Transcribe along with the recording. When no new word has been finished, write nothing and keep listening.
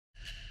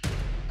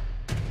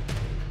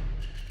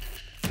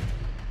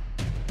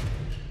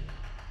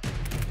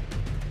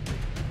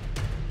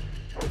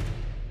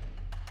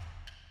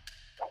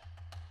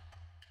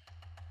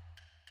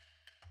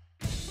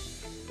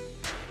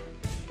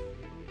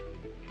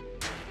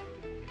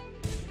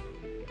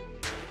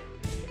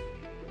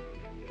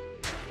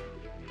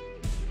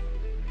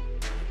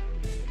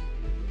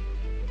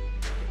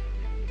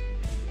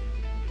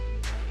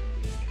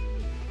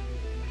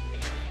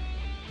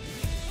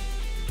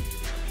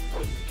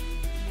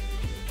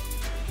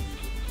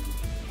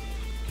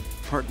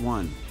Part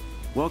 1.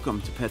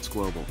 Welcome to Pets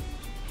Global.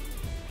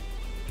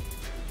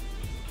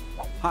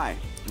 Hi,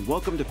 and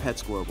welcome to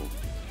Pets Global.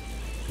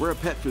 We're a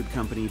pet food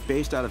company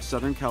based out of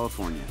Southern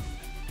California.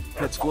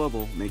 Pets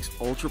Global makes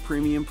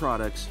ultra-premium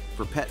products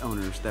for pet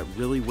owners that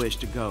really wish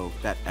to go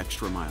that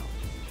extra mile.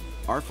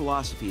 Our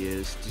philosophy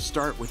is to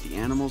start with the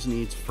animal's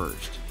needs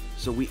first,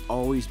 so we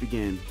always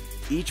begin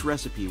each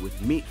recipe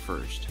with meat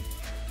first.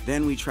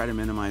 Then we try to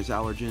minimize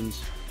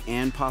allergens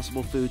and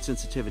possible food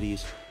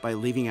sensitivities by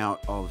leaving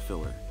out all the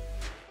filler.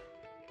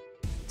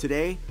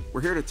 Today,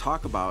 we're here to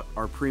talk about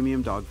our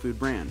premium dog food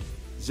brand,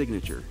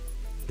 Zignature.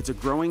 It's a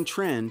growing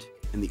trend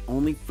and the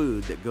only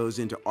food that goes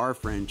into our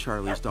friend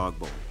Charlie's dog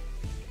bowl.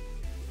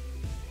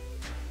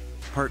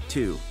 Part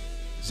 2.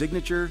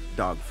 Zignature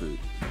dog food.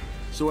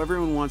 So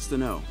everyone wants to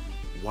know,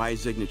 why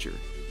Zignature?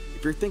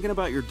 If you're thinking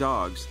about your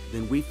dogs,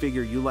 then we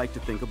figure you like to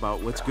think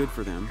about what's good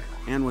for them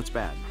and what's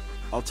bad.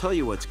 I'll tell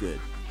you what's good,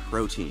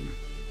 protein.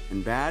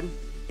 And bad,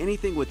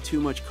 anything with too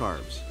much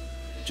carbs.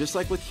 Just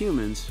like with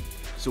humans,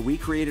 so we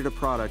created a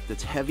product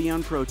that's heavy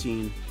on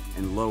protein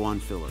and low on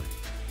filler.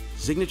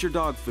 Zignature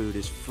dog food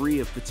is free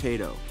of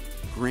potato,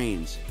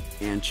 grains,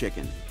 and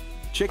chicken.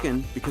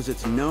 Chicken because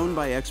it's known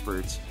by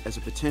experts as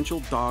a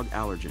potential dog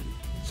allergen,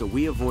 so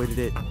we avoided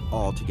it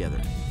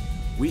altogether.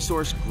 We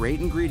source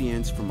great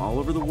ingredients from all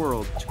over the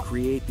world to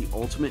create the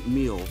ultimate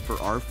meal for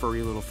our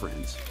furry little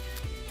friends.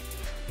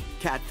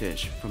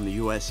 Catfish from the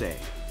USA.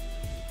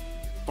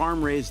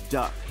 Farm-raised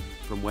duck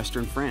from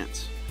Western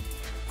France.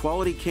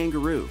 Quality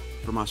kangaroo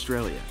from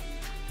Australia.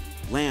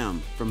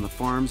 Lamb from the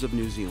farms of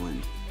New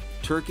Zealand.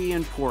 Turkey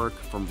and pork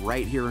from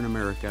right here in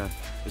America,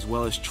 as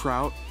well as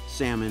trout,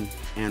 salmon,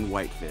 and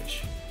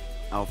whitefish.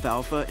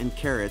 Alfalfa and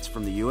carrots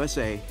from the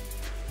USA,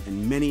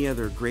 and many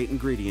other great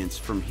ingredients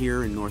from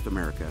here in North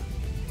America.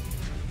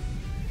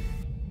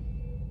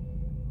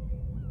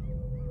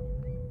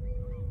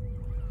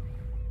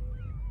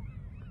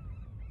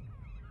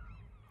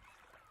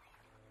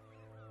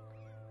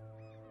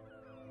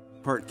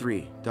 Part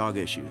 3. Dog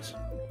issues.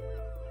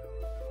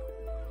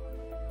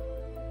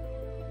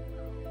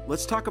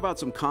 Let's talk about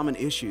some common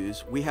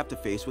issues we have to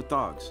face with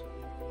dogs.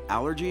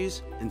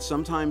 Allergies and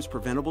sometimes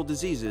preventable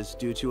diseases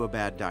due to a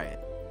bad diet.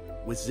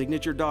 With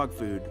Zignature dog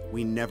food,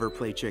 we never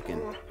play chicken.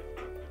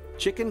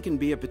 Chicken can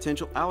be a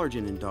potential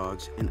allergen in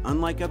dogs, and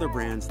unlike other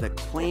brands that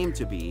claim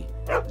to be,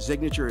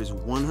 Zignature is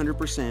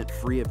 100%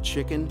 free of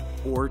chicken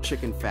or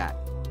chicken fat.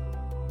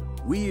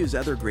 We use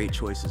other great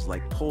choices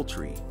like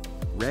poultry,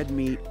 red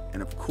meat,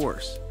 and of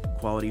course,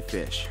 quality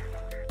fish.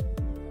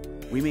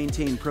 We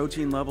maintain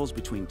protein levels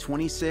between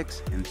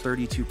 26 and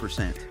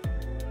 32%.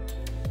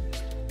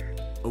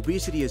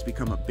 Obesity has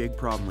become a big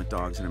problem with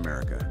dogs in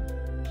America.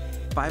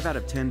 5 out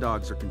of 10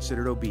 dogs are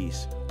considered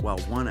obese, while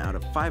 1 out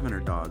of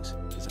 500 dogs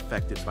is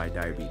affected by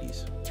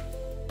diabetes.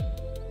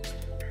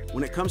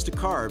 When it comes to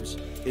carbs,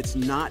 it's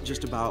not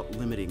just about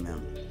limiting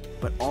them,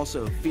 but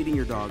also feeding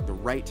your dog the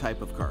right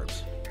type of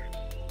carbs.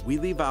 We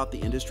leave out the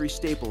industry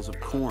staples of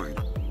corn,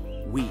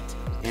 wheat,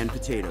 and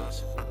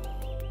potatoes.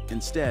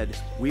 Instead,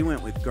 we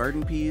went with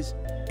garden peas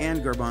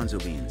and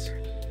garbanzo beans,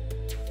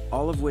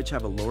 all of which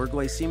have a lower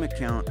glycemic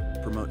count,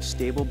 promote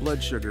stable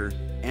blood sugar,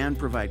 and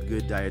provide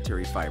good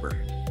dietary fiber.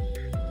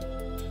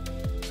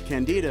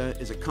 Candida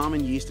is a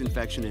common yeast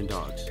infection in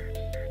dogs,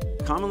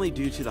 commonly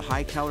due to the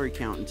high calorie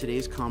count in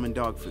today's common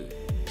dog food.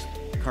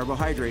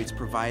 Carbohydrates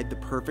provide the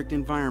perfect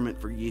environment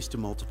for yeast to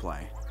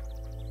multiply.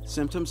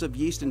 Symptoms of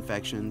yeast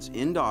infections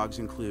in dogs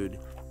include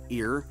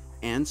ear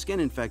and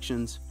skin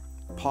infections,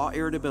 paw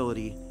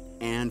irritability,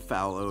 and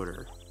foul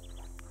odor.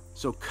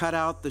 So cut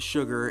out the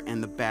sugar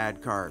and the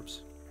bad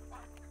carbs.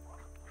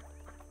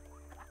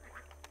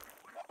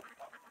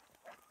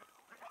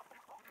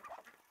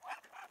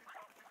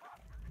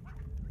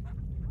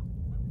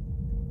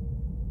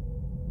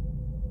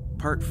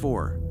 Part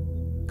 4.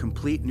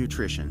 Complete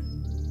nutrition.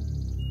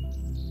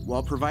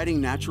 While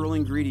providing natural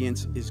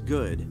ingredients is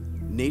good,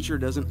 nature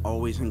doesn't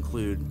always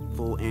include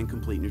full and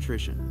complete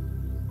nutrition.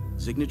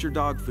 Zignature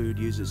dog food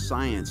uses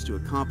science to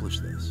accomplish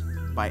this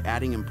by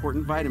adding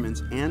important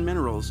vitamins and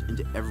minerals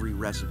into every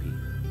recipe.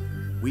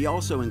 We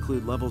also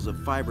include levels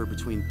of fiber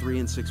between 3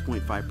 and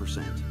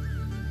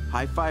 6.5%.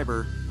 High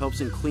fiber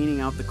helps in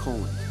cleaning out the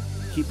colon,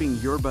 keeping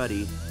your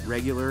buddy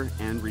regular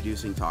and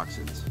reducing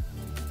toxins.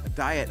 A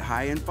diet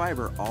high in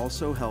fiber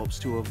also helps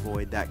to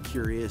avoid that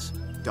curious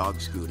dog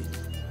scooting.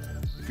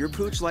 If your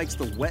pooch likes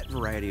the wet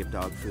variety of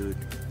dog food,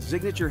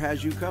 Zignature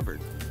has you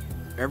covered.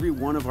 Every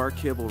one of our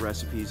kibble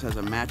recipes has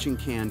a matching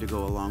can to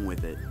go along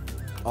with it.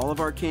 All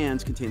of our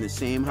cans contain the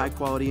same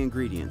high-quality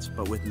ingredients,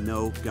 but with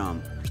no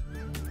gum.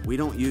 We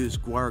don't use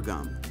guar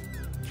gum,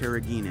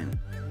 carrageenan,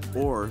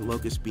 or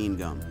locust bean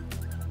gum.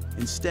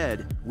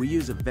 Instead, we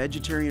use a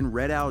vegetarian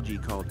red algae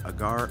called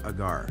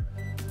agar-agar.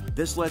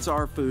 This lets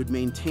our food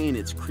maintain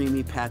its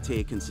creamy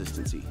pâté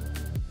consistency.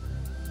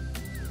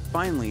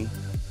 Finally,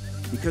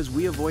 because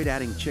we avoid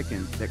adding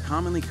chicken that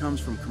commonly comes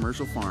from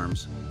commercial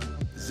farms,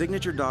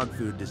 Zignature dog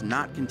food does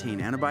not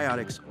contain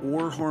antibiotics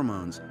or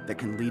hormones that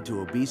can lead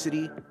to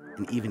obesity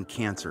and even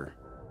cancer.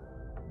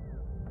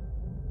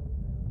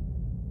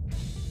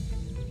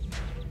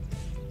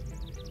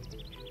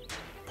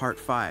 Part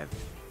 5,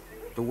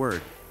 the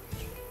word.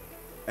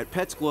 At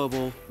Pets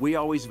Global, we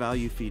always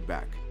value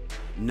feedback,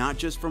 not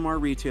just from our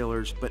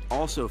retailers, but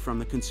also from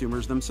the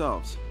consumers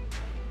themselves.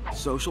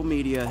 Social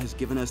media has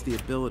given us the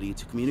ability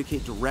to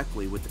communicate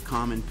directly with the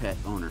common pet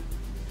owner.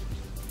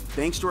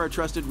 Thanks to our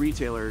trusted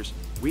retailers,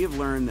 we have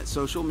learned that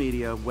social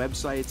media,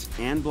 websites,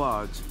 and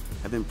blogs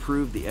have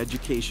improved the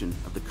education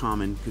of the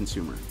common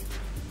consumer.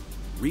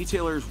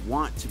 Retailers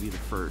want to be the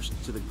first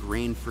to the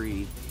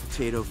grain-free,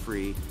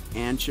 potato-free,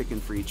 and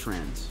chicken-free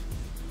trends.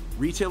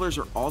 Retailers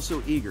are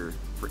also eager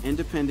for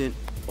independent,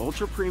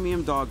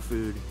 ultra-premium dog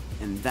food,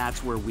 and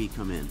that's where we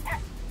come in.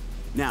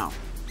 Now,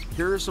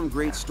 here are some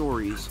great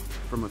stories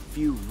from a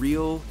few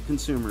real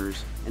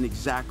consumers and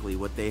exactly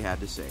what they had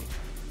to say.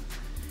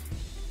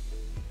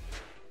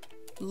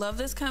 Love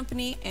this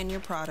company and your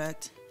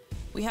product.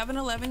 We have an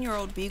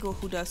 11-year-old beagle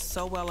who does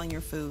so well on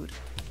your food.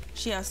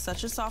 She has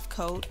such a soft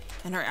coat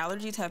and her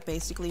allergies have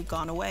basically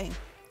gone away.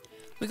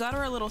 We got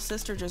her a little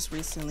sister just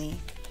recently,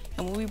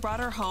 and when we brought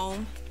her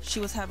home, she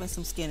was having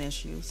some skin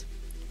issues.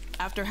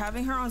 After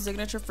having her on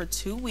Zignature for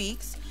 2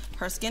 weeks,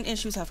 her skin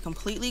issues have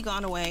completely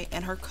gone away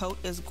and her coat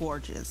is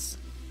gorgeous.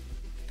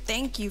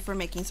 Thank you for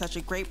making such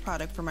a great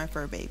product for my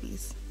fur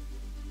babies.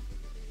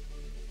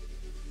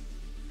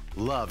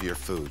 Love your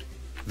food.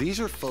 These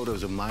are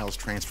photos of Miles'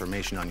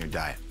 transformation on your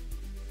diet.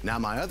 Now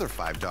my other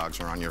 5 dogs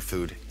are on your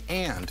food,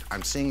 and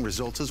I'm seeing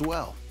results as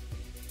well.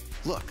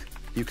 Look,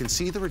 you can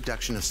see the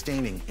reduction of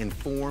staining in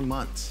 4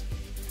 months.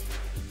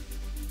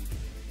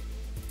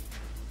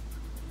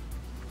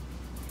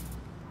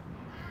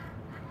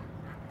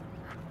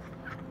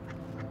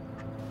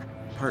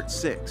 Part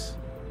 6,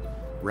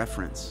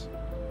 reference.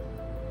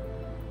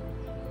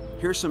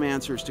 Here's some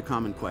answers to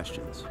common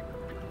questions.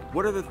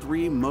 What are the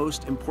 3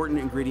 most important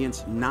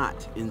ingredients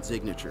not in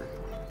Zignature?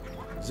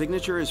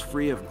 Zignature is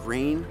free of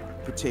grain,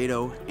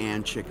 potato,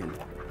 and chicken.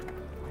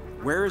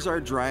 Where is our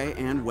dry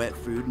and wet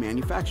food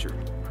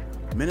manufactured?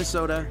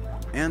 Minnesota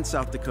and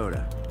South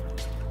Dakota.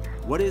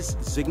 What is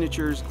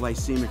Zignature's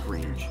glycemic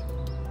range?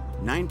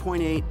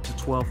 9.8 to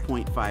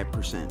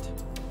 12.5%.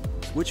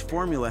 Which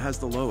formula has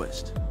the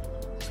lowest?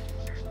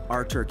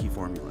 Our turkey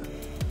formula.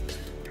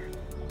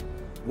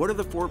 What are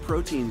the 4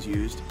 proteins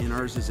used in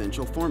our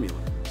Zignature formula?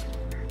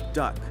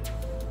 Duck,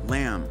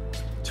 lamb,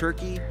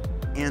 turkey,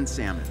 and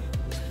salmon.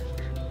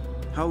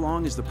 How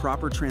long is the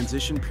proper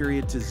transition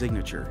period to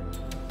Zignature?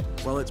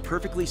 While it's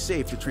perfectly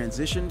safe to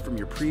transition from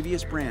your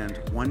previous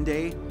brand one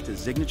day to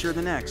Zignature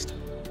the next,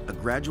 a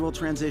gradual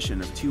transition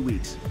of 2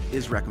 weeks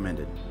is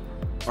recommended.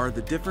 Are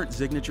the different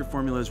Zignature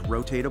formulas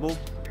rotatable?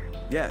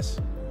 Yes.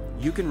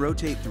 You can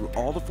rotate through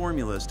all the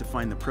formulas to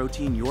find the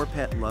protein your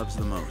pet loves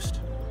the most.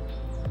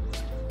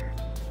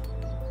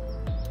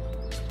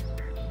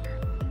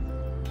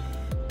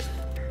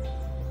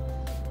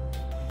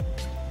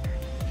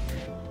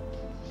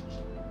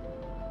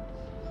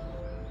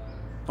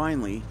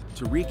 Finally,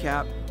 to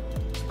recap,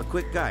 a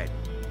quick guide.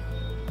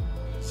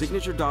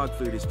 Zignature dog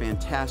food is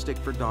fantastic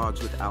for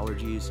dogs with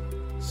allergies,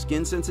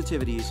 skin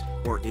sensitivities,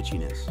 or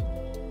itchiness.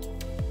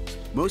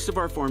 Most of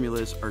our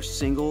formulas are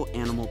single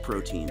animal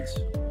proteins.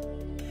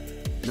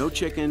 No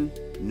chicken,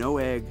 no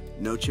egg,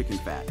 no chicken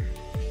fat.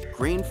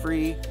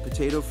 Grain-free,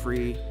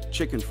 potato-free,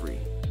 chicken-free.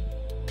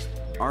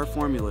 Our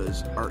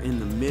formulas are in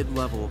the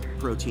mid-level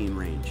protein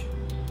range.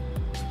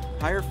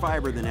 Higher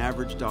fiber than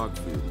average dog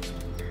food.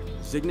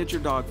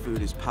 Zignature dog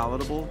food is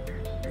palatable,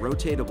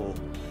 rotatable,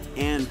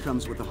 and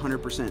comes with a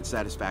 100%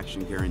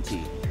 satisfaction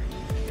guarantee.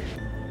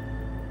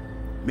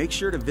 Make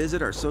sure to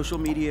visit our social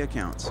media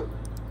accounts.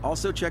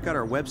 Also check out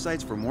our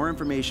websites for more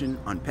information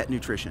on pet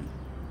nutrition.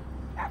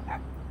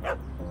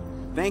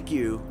 Thank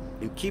you,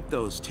 and keep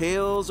those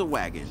tails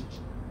a-wagging.